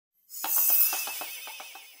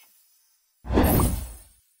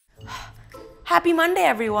Happy Monday,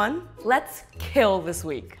 everyone. Let's kill this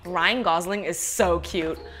week. Ryan Gosling is so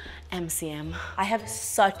cute. MCM. I have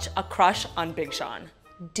such a crush on Big Sean.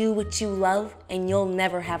 Do what you love and you'll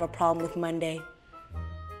never have a problem with Monday.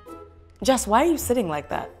 Jess, why are you sitting like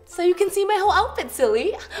that? So you can see my whole outfit,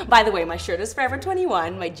 silly. By the way, my shirt is Forever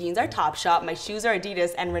 21, my jeans are Topshop, my shoes are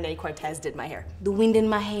Adidas, and Renee Cortez did my hair. The wind in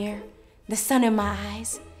my hair, the sun in my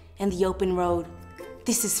eyes, and the open road.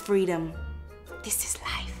 This is freedom. This is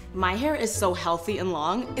life. My hair is so healthy and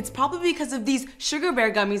long. It's probably because of these sugar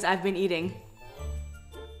bear gummies I've been eating.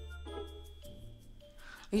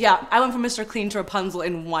 Yeah, I went from Mr. Clean to Rapunzel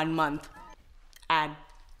in 1 month. Ad.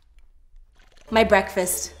 My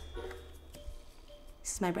breakfast.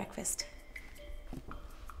 This is my breakfast.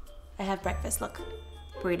 I have breakfast, look.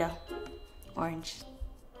 Burrito, orange.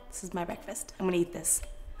 This is my breakfast. I'm gonna eat this.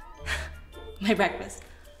 My breakfast.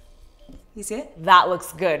 You see it? That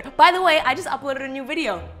looks good. By the way, I just uploaded a new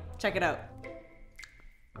video. Check it out.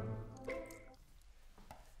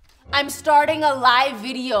 I'm starting a live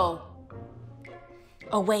video.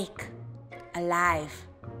 Awake, alive,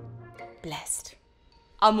 blessed.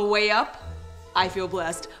 I'm way up. I feel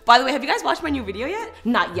blessed. By the way, have you guys watched my new video yet?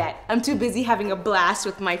 Not yet. I'm too busy having a blast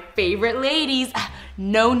with my favorite ladies.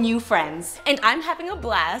 No new friends. And I'm having a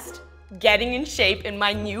blast getting in shape in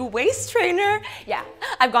my new waist trainer. Yeah,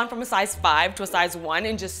 I've gone from a size 5 to a size 1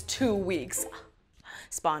 in just 2 weeks.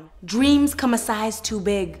 Spawn. Dreams come a size too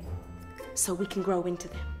big, so we can grow into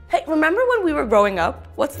them. Hey, remember when we were growing up?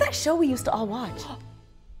 What's that show we used to all watch?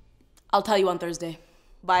 I'll tell you on Thursday.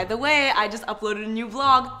 By the way, I just uploaded a new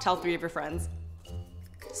vlog. Tell 3 of your friends.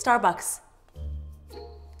 Starbucks.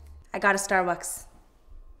 I got a Starbucks.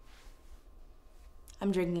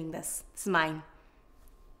 I'm drinking this. It's mine.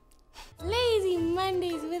 Lazy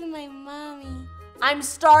Mondays with my mommy. I'm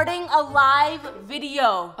starting a live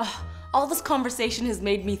video. Ugh, all this conversation has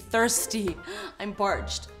made me thirsty. I'm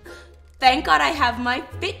parched. Thank God I have my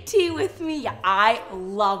Fit tea with me. Yeah, I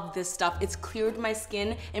love this stuff. It's cleared my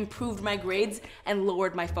skin, improved my grades, and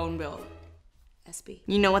lowered my phone bill. SB.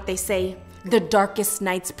 You know what they say? The darkest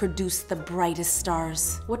nights produce the brightest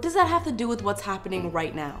stars. What does that have to do with what's happening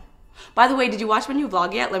right now? By the way, did you watch my new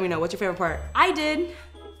vlog yet? Let me know, what's your favorite part? I did.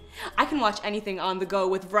 I can watch anything on the go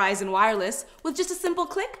with Verizon Wireless. With just a simple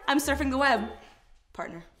click, I'm surfing the web.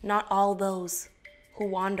 Partner. Not all those who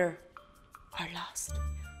wander are lost.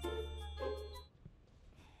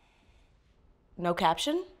 No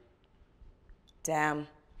caption? Damn,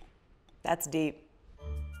 that's deep.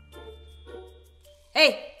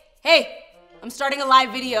 Hey, I'm starting a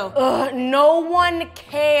live video. Ugh, no one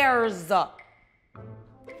cares.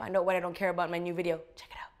 Find out what I don't care about in my new video. Check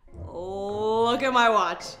it out. Look at my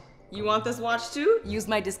watch. You want this watch too? Use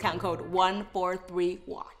my discount code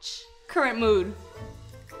 143WATCH. Current mood.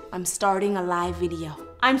 I'm starting a live video.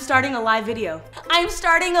 I'm starting a live video. I'm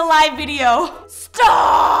starting a live video.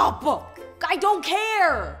 Stop! I don't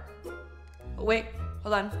care! Wait,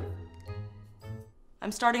 hold on.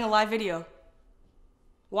 I'm starting a live video.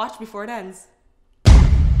 Watch before it ends.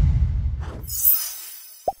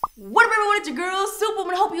 What up everyone, it's your girl,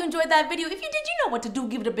 Superwoman. I hope you enjoyed that video. If you did, you know what to do.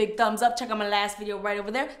 Give it a big thumbs up. Check out my last video right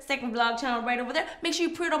over there. Second vlog channel right over there. Make sure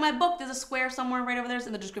you pre-order my book. There's a square somewhere right over there. It's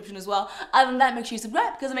in the description as well. Other than that, make sure you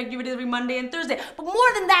subscribe because I make new videos every Monday and Thursday. But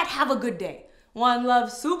more than that, have a good day. One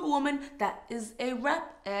love, Superwoman. That is a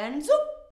wrap and zoop.